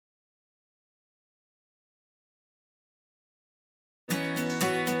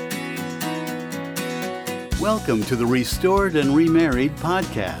Welcome to the Restored and Remarried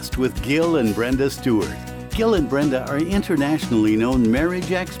podcast with Gil and Brenda Stewart. Gil and Brenda are internationally known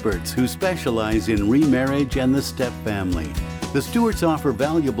marriage experts who specialize in remarriage and the step family. The Stewarts offer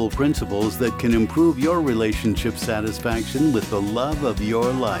valuable principles that can improve your relationship satisfaction with the love of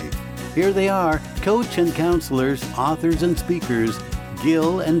your life. Here they are, coach and counselors, authors and speakers,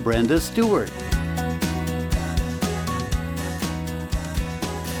 Gil and Brenda Stewart.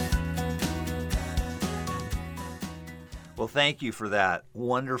 Well, thank you for that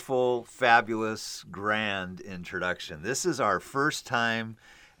wonderful, fabulous, grand introduction. This is our first time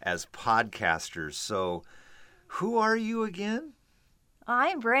as podcasters. So, who are you again?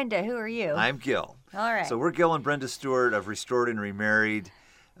 I'm Brenda. Who are you? I'm Gil. All right. So we're Gil and Brenda Stewart of Restored and Remarried.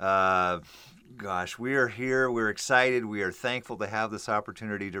 We are here. We're excited. We are thankful to have this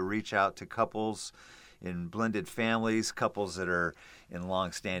opportunity to reach out to couples in blended families, couples that are in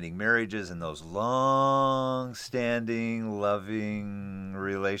long-standing marriages, and those long-standing, loving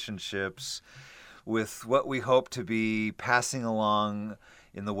relationships with what we hope to be passing along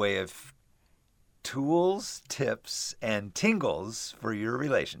in the way of tools, tips, and tingles for your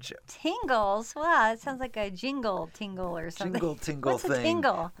relationship. Tingles? Wow, it sounds like a tingle or something. Tingle What's thing. a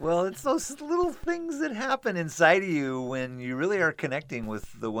tingle? Well, it's those little things that happen inside of you when you really are connecting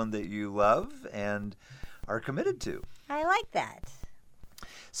with the one that you love and are committed to. I like that.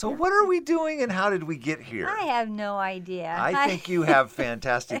 So what are we doing and how did we get here? I have no idea. I think you have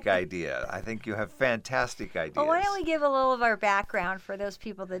fantastic idea. Well, why don't we give a little of our background for those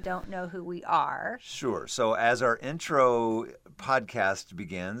people that don't know who we are? Sure. So as our intro podcast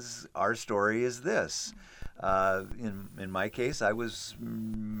begins, our story is this. In my case,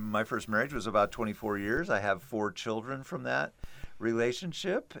 my first marriage was about 24 years. I have 4 children from that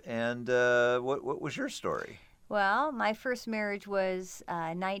relationship. And what was your story? Well, my first marriage was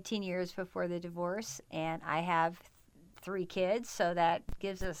 19 years before the divorce, and I have 3 kids, so that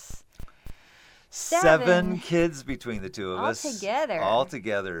gives us 7 kids between the two of us. All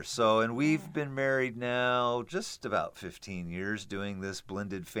together. So, and we've been married now just about 15 years doing this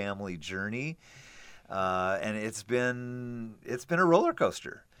blended family journey. And it's been a roller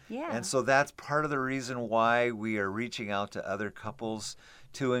coaster. Yeah. And so that's part of the reason why we are reaching out to other couples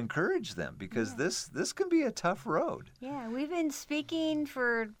to encourage them, because this can be a tough road. Yeah, we've been speaking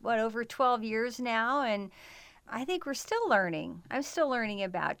for, over 12 years now, and I think we're still learning. I'm still learning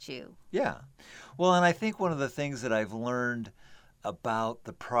about you. Yeah. Well, and I think one of the things that I've learned about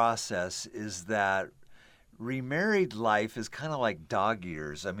the process is that remarried life is kind of like dog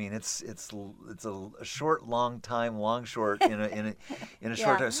years. I mean, it's a short, long time, long, short in a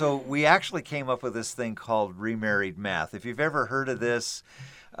short time. So we actually came up with this thing called remarried math. If you've ever heard of this,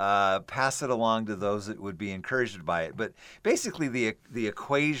 pass it along to those that would be encouraged by it. But basically, the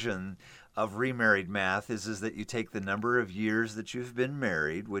equation of remarried math is that you take the number of years that you've been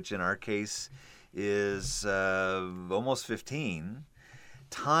married, which in our case is almost 15,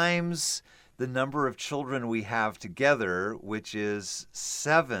 times the number of children we have together, which is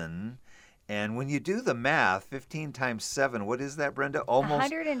 7. And when you do the math, 15 times 7, what is that, Brenda?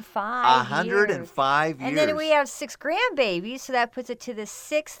 Almost 105 105 years. And then we have 6 grandbabies, so that puts it to the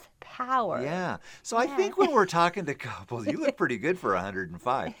 6th power. Yeah. So I think when we're talking to couples, you look pretty good for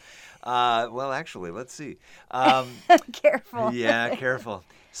 105. Well, actually, let's see. Careful. Yeah, careful.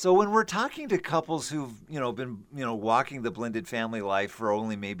 So when we're talking to couples who've, been, walking the blended family life for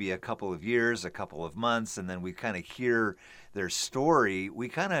only maybe a couple of years, a couple of months, and then we kind of hear their story, we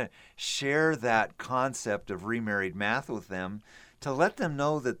kind of share that concept of remarried math with them to let them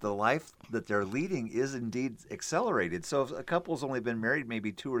know that the life that they're leading is indeed accelerated. So if a couple's only been married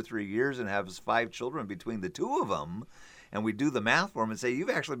maybe 2 or 3 years and has 5 children between the two of them, and we do the math for them and say, you've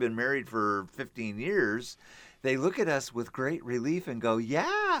actually been married for 15 years, they look at us with great relief and go,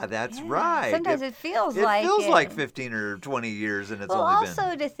 yeah, that's right. Sometimes it feels like 15 or 20 years, and it's only been.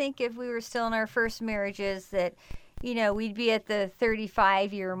 Also to think if we were still in our first marriages that, we'd be at the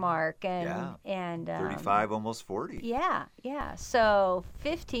 35-year mark. And 35, almost 40. Yeah. So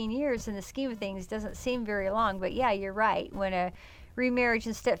 15 years in the scheme of things doesn't seem very long. But, yeah, you're right. When a remarriage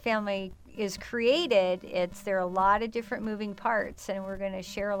and step family is created, there are a lot of different moving parts, and we're going to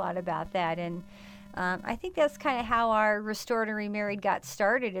share a lot about that. And I think that's kind of how our Restored and Remarried got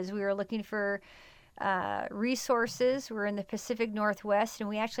started, as we were looking for resources. We're in the Pacific Northwest, and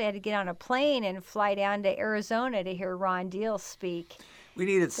we actually had to get on a plane and fly down to Arizona to hear Ron Deal speak. We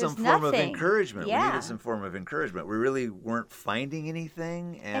needed some form of encouragement. Yeah. We needed some form of encouragement. We really weren't finding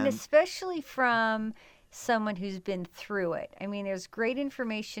anything. And especially from someone who's been through it. I mean, there's great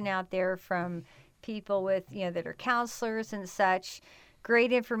information out there from people with, that are counselors and such.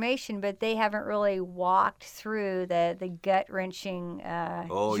 great information, but they haven't really walked through the gut-wrenching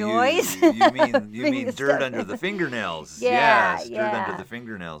joys. You mean dirt stuff. under the fingernails. Yeah, yes, yeah. dirt under the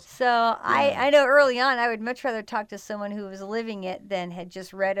fingernails. So I know early on I would much rather talk to someone who was living it than had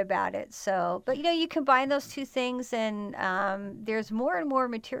just read about it. So, but you combine those two things, and there's more and more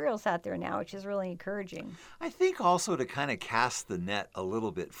materials out there now, which is really encouraging. I think also to kind of cast the net a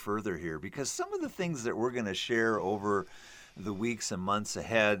little bit further here, because some of the things that we're going to share over the weeks and months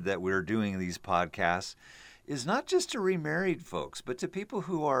ahead that we're doing these podcasts is not just to remarried folks, but to people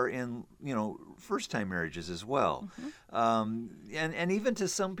who are in, first-time marriages as well. And even to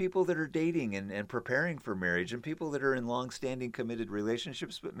some people that are dating and preparing for marriage, and people that are in long-standing committed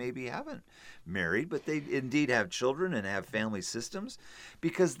relationships but maybe haven't married, but they indeed have children and have family systems,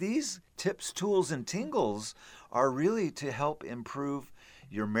 because these tips, tools, and tingles are really to help improve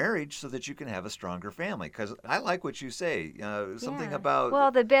your marriage so that you can have a stronger family. Because I like what you say, something about... Well,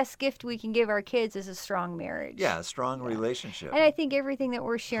 the best gift we can give our kids is a strong marriage. Yeah, a strong relationship. And I think everything that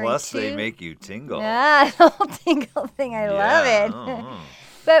we're sharing Plus, too, they make you tingle. the whole tingle thing, I love it. Uh-huh.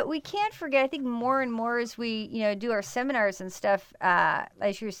 But we can't forget, I think more and more as we, do our seminars and stuff,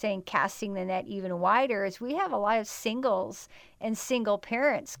 as you're saying, casting the net even wider, is we have a lot of singles and single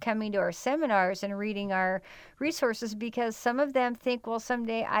parents coming to our seminars and reading our resources, because some of them think, well,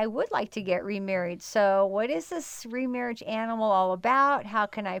 someday I would like to get remarried. So what is this remarriage animal all about? How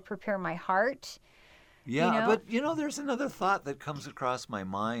can I prepare my heart? Yeah, but there's another thought that comes across my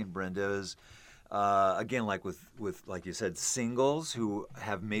mind, Brenda, is again, like with like you said, singles who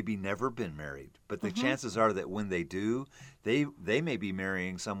have maybe never been married, but the chances are that when they do, they may be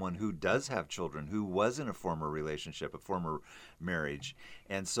marrying someone who does have children, who was in a former relationship, a former marriage.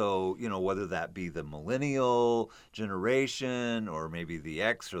 And so, whether that be the millennial generation or maybe the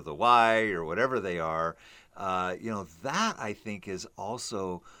X or the Y or whatever they are, that I think is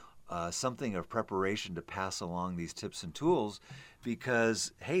also something of preparation to pass along these tips and tools,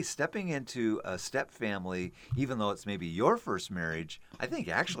 because, hey, stepping into a step family, even though it's maybe your first marriage, I think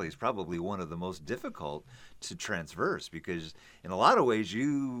actually is probably one of the most difficult to transverse, because in a lot of ways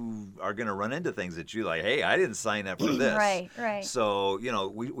you are going to run into things that you like, hey, I didn't sign up for this. Right. So,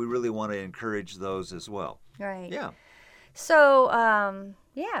 we really want to encourage those as well. Right. Yeah. So,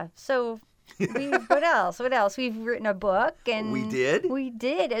 what else? We've written a book, and We did? We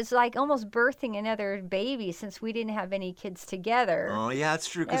did. It's like almost birthing another baby, since we didn't have any kids together. Oh, yeah, it's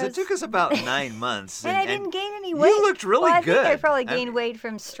true, because it took us about 9 months. And I didn't gain any weight. You looked really I good. think I probably gained weight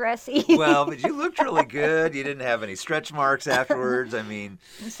from stress eating. Well, but you looked really good. You didn't have any stretch marks afterwards. I mean...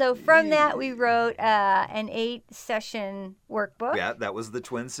 So from that, we wrote an 8-session workbook. Yeah, that was the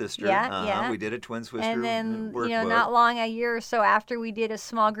Twin Sister. Yeah. We did a Twin Sister And then, workbook. not long, a year or so after, we did a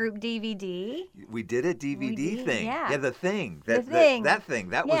small group DVD. We did a DVD thing. Yeah. The thing. The thing. That thing.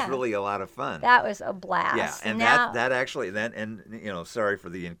 That was really a lot of fun. That was a blast. Yeah, and now, that actually, sorry for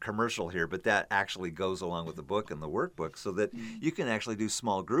the commercial here, but that actually goes along with the book and the workbook, so that you can actually do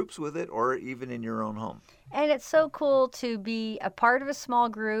small groups with it, or even in your own home. And it's so cool to be a part of a small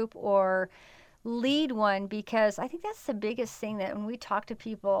group or lead one, because I think that's the biggest thing that when we talk to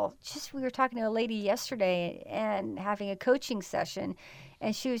people, we were talking to a lady yesterday and having a coaching session,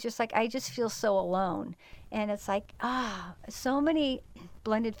 and she was just like, I just feel so alone. And it's like, so many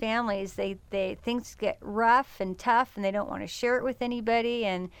blended families, they things get rough and tough, and they don't want to share it with anybody,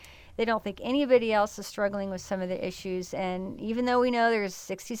 and they don't think anybody else is struggling with some of the issues. And even though we know there's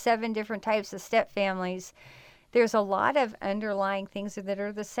 67 different types of step families, there's a lot of underlying things that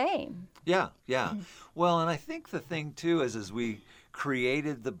are the same. Yeah. Well, and I think the thing too is, as we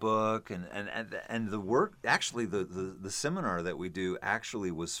created the book and the work, actually the seminar that we do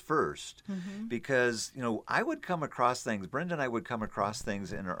actually was first, because I would come across things, Brenda and I would come across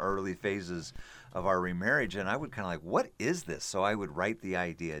things in our early phases of our remarriage, and I would kind of like, what is this? So I would write the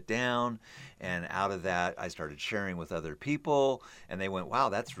idea down, and out of that I started sharing with other people, and they went, wow,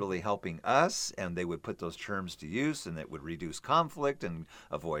 that's really helping us, and they would put those terms to use, and it would reduce conflict and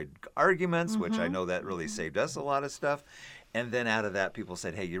avoid arguments, which I know that really saved us a lot of stuff. And then out of that, people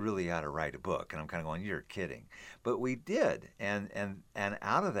said, hey, you really ought to write a book. And I'm kind of going, you're kidding. But we did. And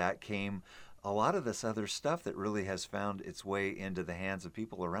out of that came a lot of this other stuff that really has found its way into the hands of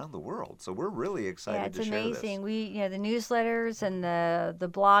people around the world. So we're really excited to share this. Yeah, it's amazing. We, the newsletters and the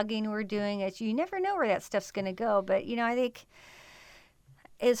blogging we're doing, you never know where that stuff's going to go. But, I think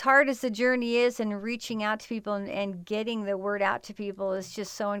as hard as the journey is and reaching out to people and getting the word out to people is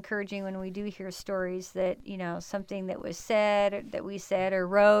just so encouraging when we do hear stories that, something that was said, or that we said or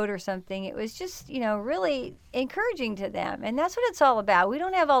wrote or something, it was just, really encouraging to them. And that's what it's all about. We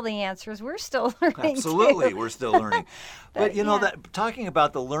don't have all the answers. We're still learning. Absolutely. Too. We're still learning. But, yeah. that talking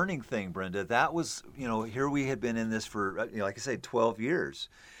about the learning thing, Brenda, that was, here we had been in this for, like I say, 12 years.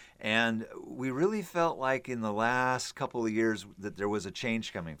 And we really felt like in the last couple of years that there was a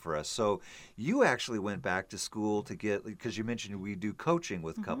change coming for us. So you actually went back to school to get, because you mentioned we do coaching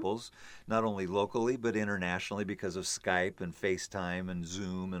with couples, not only locally, but internationally because of Skype and FaceTime and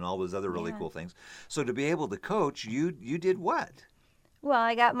Zoom and all those other really cool things. So to be able to coach, you did what? Well,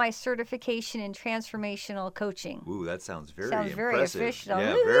 I got my certification in transformational coaching. Ooh, that sounds very very impressive. official.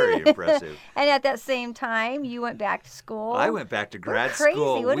 Yeah, very impressive. And at that same time, you went back to school. I went back to grad crazy.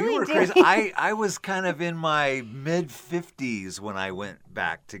 school. What are we were doing? crazy. I was kind of in my mid-50s when I went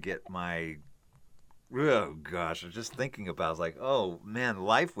back to get my. Oh gosh, I was just thinking about it. I was like, oh man,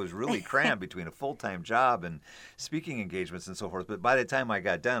 life was really crammed between a full-time job and speaking engagements and so forth. But by the time I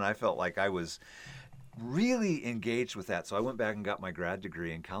got done, I felt like I was really engaged with that. So I went back and got my grad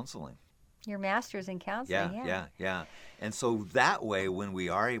degree in counseling. Your master's in counseling, Yeah. And so that way, when we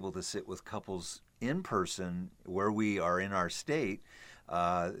are able to sit with couples in person where we are in our state,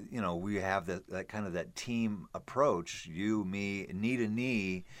 we have that kind of that team approach, you, me, knee to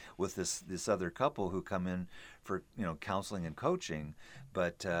knee with this other couple who come in for, counseling and coaching.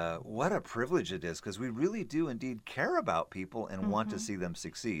 But what a privilege it is, because we really do indeed care about people and want to see them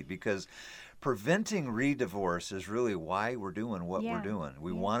succeed, because preventing redivorce is really why we're doing what we're doing.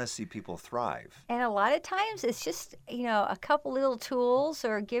 We want to see people thrive. And a lot of times it's just, a couple little tools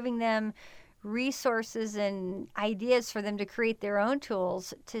or giving them resources and ideas for them to create their own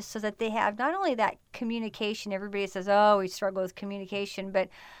tools so that they have not only that communication. Everybody says, oh, we struggle with communication, but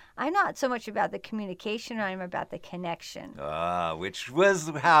I'm not so much about the communication, I'm about the connection. Which was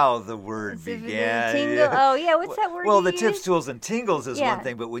how the word began. Oh, yeah, what's that word? Well, you the tips, use? tools, and tingles is one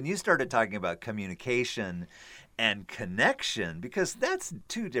thing, but when you started talking about communication and connection, because that's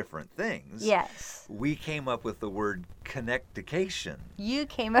two different things. Yes. We came up with the word connectication. You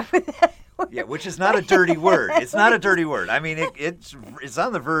came up with that word. Yeah, which is not a dirty word. It's not a dirty word. I mean, it's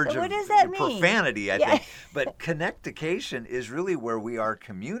on the verge What of does that mean? profanity, I think. But connectication is really where we are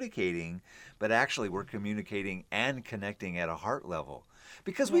communicating, but actually we're communicating and connecting at a heart level.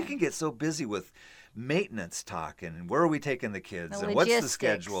 Because we can get so busy with maintenance talk and where are we taking the kids and what's the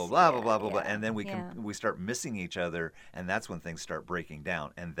schedule, blah, blah, blah, blah, blah. And then we start missing each other, and that's when things start breaking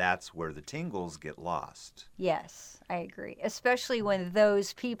down. And that's where the tingles get lost. Yes, I agree. Especially when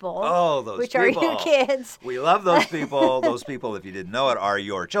those people, which are your kids. We love those people. Those people, if you didn't know it, are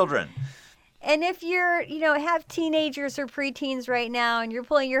your children. And if you're, have teenagers or preteens right now and you're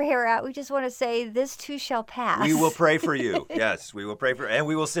pulling your hair out, we just want to say this too shall pass. We will pray for you. Yes, we will pray for you. And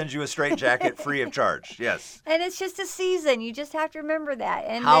we will send you a straitjacket free of charge. Yes. And it's just a season. You just have to remember that.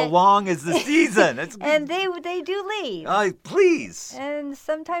 And how long is the season? And they do leave. Please. And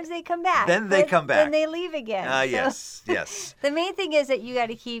sometimes they come back. Then they come back. Then they leave again. Yes. The main thing is that you got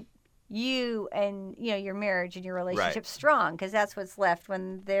to keep you and your marriage and your relationship strong, because that's what's left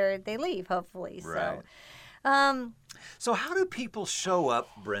when they leave, hopefully. Right. So how do people show up,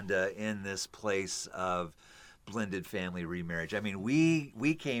 Brenda, in this place of blended family remarriage? I mean,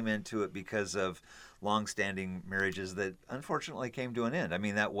 we came into it because of long-standing marriages that unfortunately came to an end. I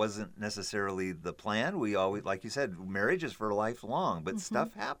mean, that wasn't necessarily the plan. We always, like you said, marriage is for lifelong, but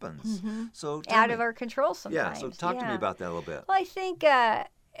stuff happens. So out of our control sometimes. Yeah, so talk to me about that a little bit. Well, I think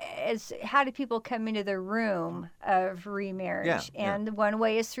as how do people come into the room of remarriage? And one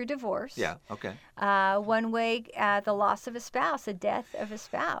way is through divorce. Yeah, okay. One way, the loss of a spouse, the death of a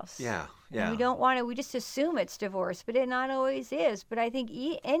spouse. Yeah. And we don't want to, we just assume it's divorce, but it not always is. But I think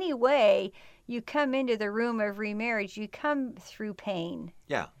any way you come into the room of remarriage, you come through pain.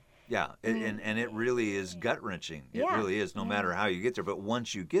 Yeah. And it really is gut-wrenching. It really is, no matter how you get there. But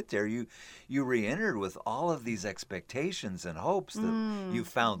once you get there, you re-entered with all of these expectations and hopes that you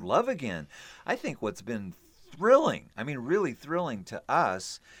found love again. I think what's been thrilling, I mean really thrilling to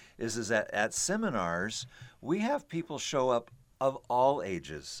us, is that at seminars, we have people show up of all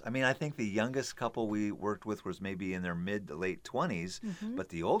ages. I mean, I think the youngest couple we worked with was maybe in their mid to late 20s, but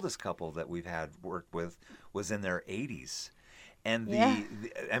the oldest couple that we've had worked with was in their 80s. And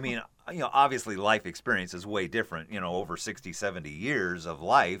I mean, obviously life experience is way different, over 60, 70 years of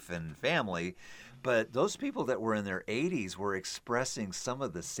life and family. But those people that were in their 80s were expressing some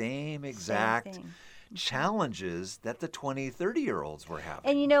of the same exact challenges that the 20, 30-year-olds were having.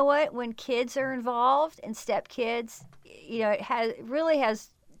 And you know what? When kids are involved and stepkids, it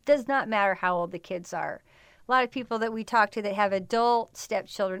does not matter how old the kids are. A lot of people that we talk to that have adult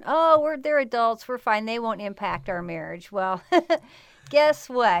stepchildren, they're adults, we're fine, they won't impact our marriage. Well, guess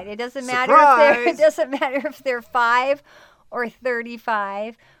what? It doesn't matter if they're 5 or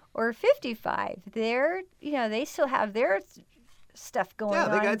 35 or 55. They still have their stuff going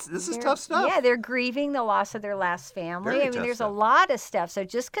on. This is tough stuff. Yeah, they're grieving the loss of their last family. Very tough there's stuff. a lot of stuff. So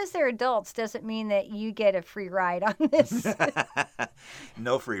just because they're adults doesn't mean that you get a free ride on this.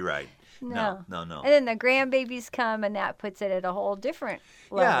 No free ride. No. And then the grandbabies come, and that puts it at a whole different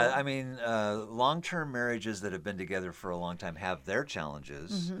level. Yeah, I mean, long-term marriages that have been together for a long time have their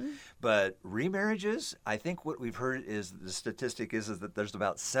challenges. But remarriages, I think what we've heard is the statistic is that there's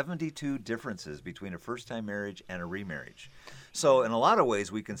about 72 differences between a first-time marriage and a remarriage. So in a lot of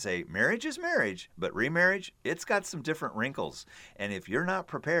ways, we can say marriage is marriage, but remarriage, it's got some different wrinkles. And if you're not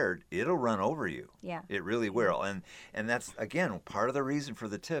prepared, it'll run over you. Yeah. It really will. And that's, again, part of the reason for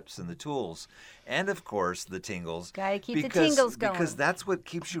the tips and the tools. And, of course, the tingles. Got to keep the tingles going. Because that's what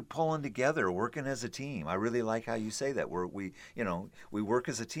keeps you pulling together, working as a team. I really like how you say that. We work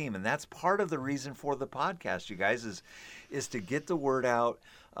as a team. And that's part of the reason for the podcast, you guys, is to get the word out,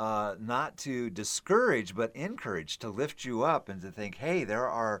 not to discourage, but encourage, to lift you up and to think, hey,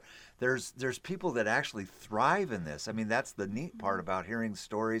 there's people that actually thrive in this. I mean, that's the neat part about hearing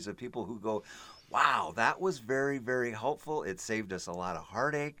stories of people who go, wow, that was very, very helpful. It saved us a lot of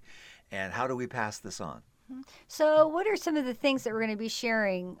heartache. And how do we pass this on? So what are some of the things that we're going to be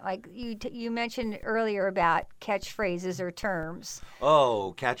sharing? Like you mentioned earlier about catchphrases or terms.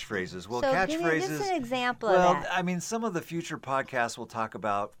 Oh, catchphrases. Well, so catchphrases. Give me just an example of that. Well, I mean, some of the future podcasts will talk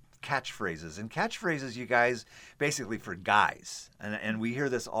about catchphrases. And catchphrases, you guys, basically for guys, and we hear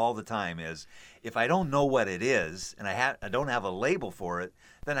this all the time, is if I don't know what it is and I don't have a label for it,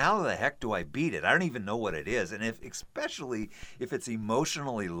 then how the heck do I beat it? I don't even know what it is. And especially if it's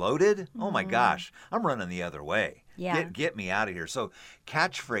emotionally loaded, oh my gosh, I'm running the other way. Yeah. Get me out of here. So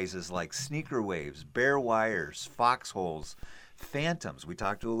catchphrases like sneaker waves, bare wires, foxholes, phantoms. We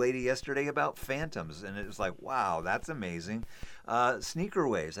talked to a lady yesterday about phantoms, and it was like, wow, that's amazing. Sneaker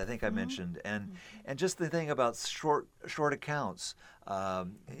waves, I think I mentioned, and just the thing about short accounts,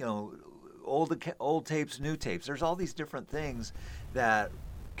 old tapes, new tapes. There's all these different things that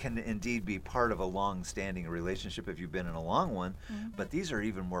can indeed be part of a long-standing relationship if you've been in a long one, but these are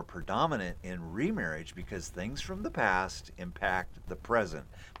even more predominant in remarriage because things from the past impact the present.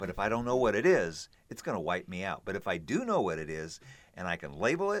 But if I don't know what it is, it's going to wipe me out. But if I do know what it is and I can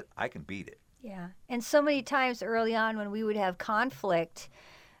label it, I can beat it. Yeah. And so many times early on when we would have conflict,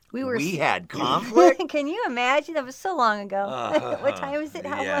 we had conflict? Can you imagine? That was so long ago. What time is it?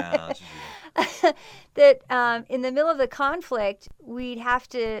 How yeah. That in the middle of the conflict, we'd have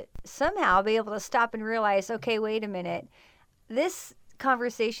to somehow be able to stop and realize, okay, wait a minute. This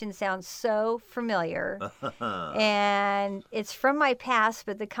conversation sounds so familiar. And it's from my past,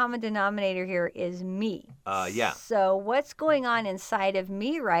 but the common denominator here is me. Yeah. So what's going on inside of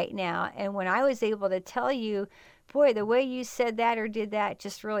me right now? And when I was able to tell you, boy, the way you said that or did that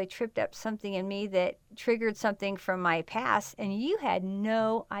just really tripped up something in me that triggered something from my past, and you had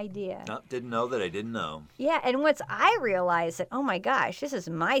no idea. No, didn't know that I didn't know. Yeah, and once I realized that, oh my gosh, this is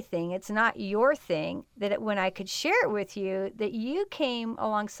my thing, it's not your thing, that when I could share it with you, that you came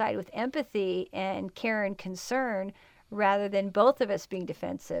alongside with empathy and care and concern rather than both of us being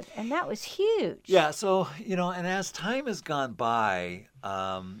defensive. And that was huge. Yeah, so, and as time has gone by,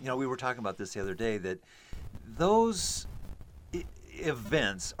 we were talking about this the other day, that those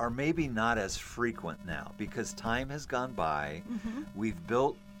events are maybe not as frequent now because time has gone by. We've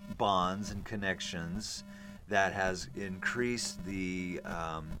built bonds and connections that has increased the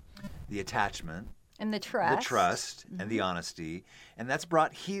attachment and the trust, and the honesty, and that's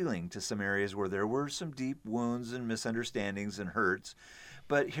brought healing to some areas where there were some deep wounds and misunderstandings and hurts.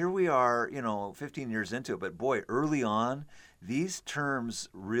 But here we are, 15 years into it. But boy, early on, these terms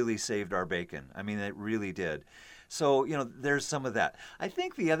really saved our bacon. I mean, it really did. So, there's some of that. I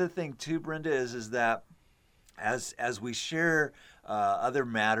think the other thing too, Brenda, is that as we share other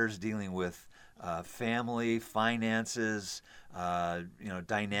matters dealing with family, finances,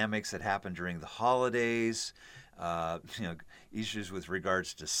 dynamics that happen during the holidays, issues with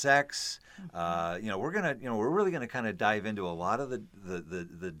regards to sex. We're really gonna kind of dive into a lot of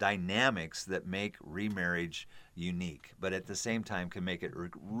the dynamics that make remarriage unique, but at the same time can make it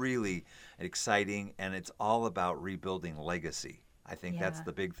really exciting. And it's all about rebuilding legacy. I think that's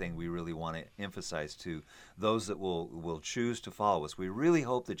the big thing we really want to emphasize to those that will choose to follow us. We really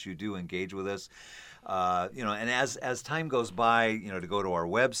hope that you do engage with us. And as time goes by, to go to our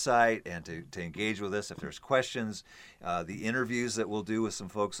website and to engage with us if there's questions, the interviews that we'll do with some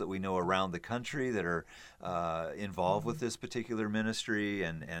folks that we know around the country that are involved with this particular ministry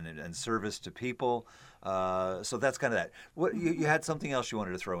and service to people. So that's kind of that. What you had something else you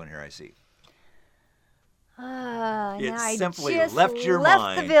wanted to throw in here, I see. It simply left your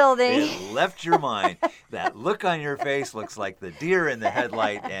mind. The building. It left your mind. That look on your face looks like the deer in the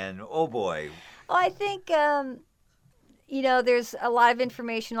headlight, and oh boy. Well, I think, there's a lot of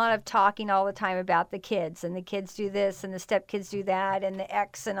information, a lot of talking all the time about the kids, and the kids do this, and the stepkids do that, and the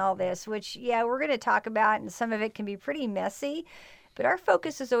ex and all this, which, we're going to talk about, and some of it can be pretty messy. But our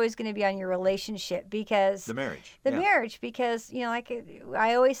focus is always going to be on your relationship because... The marriage. Marriage, because, like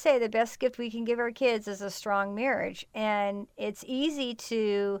I always say, the best gift we can give our kids is a strong marriage. And it's easy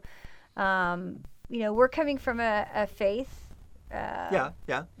to, we're coming from a faith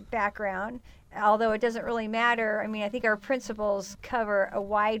background, although it doesn't really matter. I mean, I think our principles cover a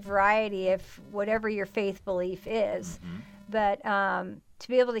wide variety of whatever your faith belief is. Mm-hmm. But to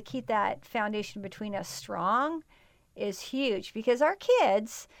be able to keep that foundation between us strong is huge, because our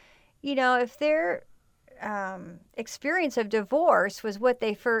kids, if their experience of divorce was what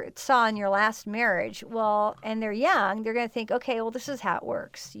they first saw in your last marriage, and they're young, they're going to think, okay, well, this is how it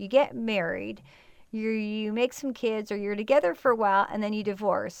works. You get married, you make some kids, or you're together for a while, and then you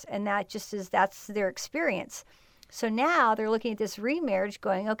divorce, and that's their experience. So now they're looking at this remarriage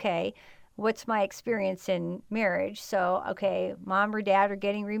going, okay, what's my experience in marriage? So, okay, mom or dad are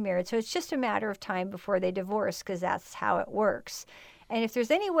getting remarried. So it's just a matter of time before they divorce, because that's how it works. And if there's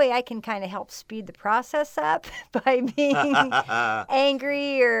any way I can kind of help speed the process up by being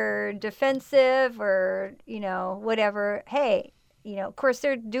angry or defensive or, whatever, hey, of course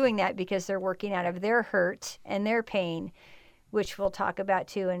they're doing that because they're working out of their hurt and their pain, which we'll talk about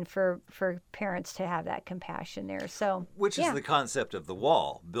too, and for parents to have that compassion there. So, which is the concept of the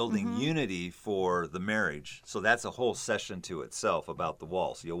wall, building unity for the marriage. So that's a whole session to itself about the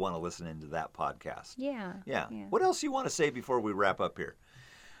wall. So you'll want to listen into that podcast. Yeah. What else you want to say before we wrap up here?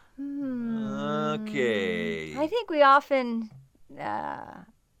 Okay. I think we often,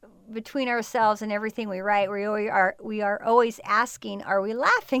 between ourselves and everything we write, we are always asking, are we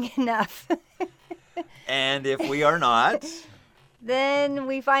laughing enough? And if we are not, then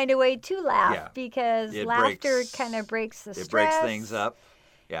we find a way to laugh because laughter kind of breaks the stress. It breaks things up.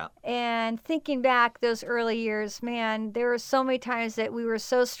 Yeah. And thinking back those early years, man, there were so many times that we were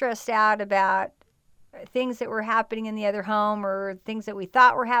so stressed out about things that were happening in the other home, or things that we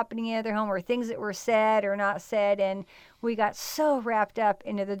thought were happening in the other home, or things that were said or not said. And we got so wrapped up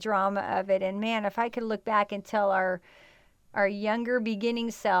into the drama of it. And man, if I could look back and tell our younger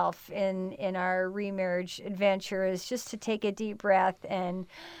beginning self in our remarriage adventure is just to take a deep breath and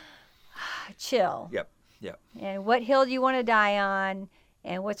chill. Yep. And what hill do you want to die on,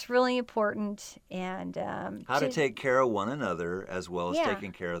 and what's really important, and how to take care of one another as well as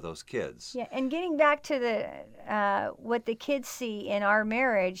taking care of those kids. Yeah, and getting back to the what the kids see in our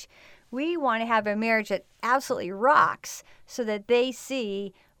marriage, we want to have a marriage that absolutely rocks so that they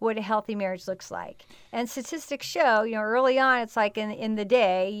see what a healthy marriage looks like. And statistics show, early on, it's like in the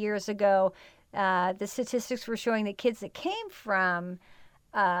day, years ago, the statistics were showing that kids that came from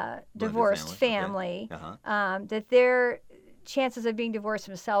divorced family, that their chances of being divorced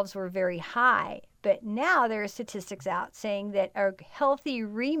themselves were very high. But now there are statistics out saying that a healthy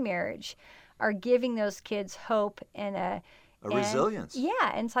remarriage are giving those kids hope and a resilience.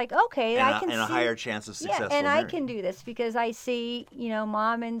 Yeah, and it's like, okay, I can see. And a higher chance of successful marriage. I can do this because I see,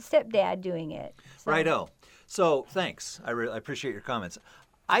 mom and stepdad doing it. So. Righto. So thanks. I appreciate your comments.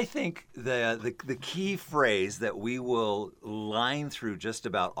 I think the key phrase that we will line through just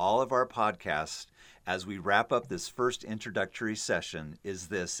about all of our podcasts as we wrap up this first introductory session is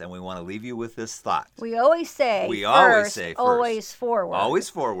this, and we want to leave you with this thought. We always say first. Always forward. Always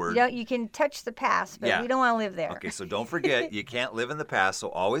forward. You can touch the past, but we don't want to live there. Okay, so don't forget, you can't live in the past, so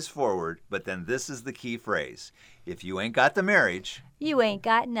always forward. But then this is the key phrase. If you ain't got the marriage, you ain't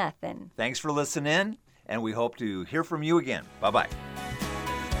got nothing. Thanks for listening, and we hope to hear from you again. Bye-bye.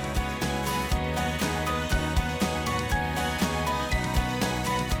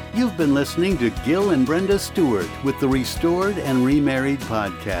 You've been listening to Gil and Brenda Stewart with the Restored and Remarried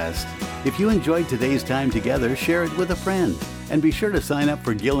podcast. If you enjoyed today's time together, share it with a friend. And be sure to sign up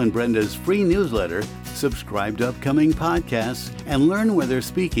for Gil and Brenda's free newsletter, subscribe to upcoming podcasts, and learn where they're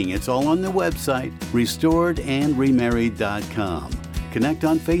speaking. It's all on the website, restoredandremarried.com. Connect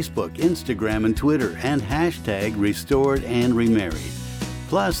on Facebook, Instagram, and Twitter, and hashtag Restored and Remarried.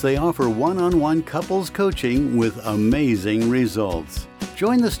 Plus, they offer one-on-one couples coaching with amazing results.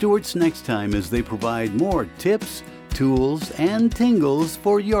 Join the Stewarts next time as they provide more tips, tools, and tingles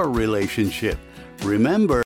for your relationship. Remember,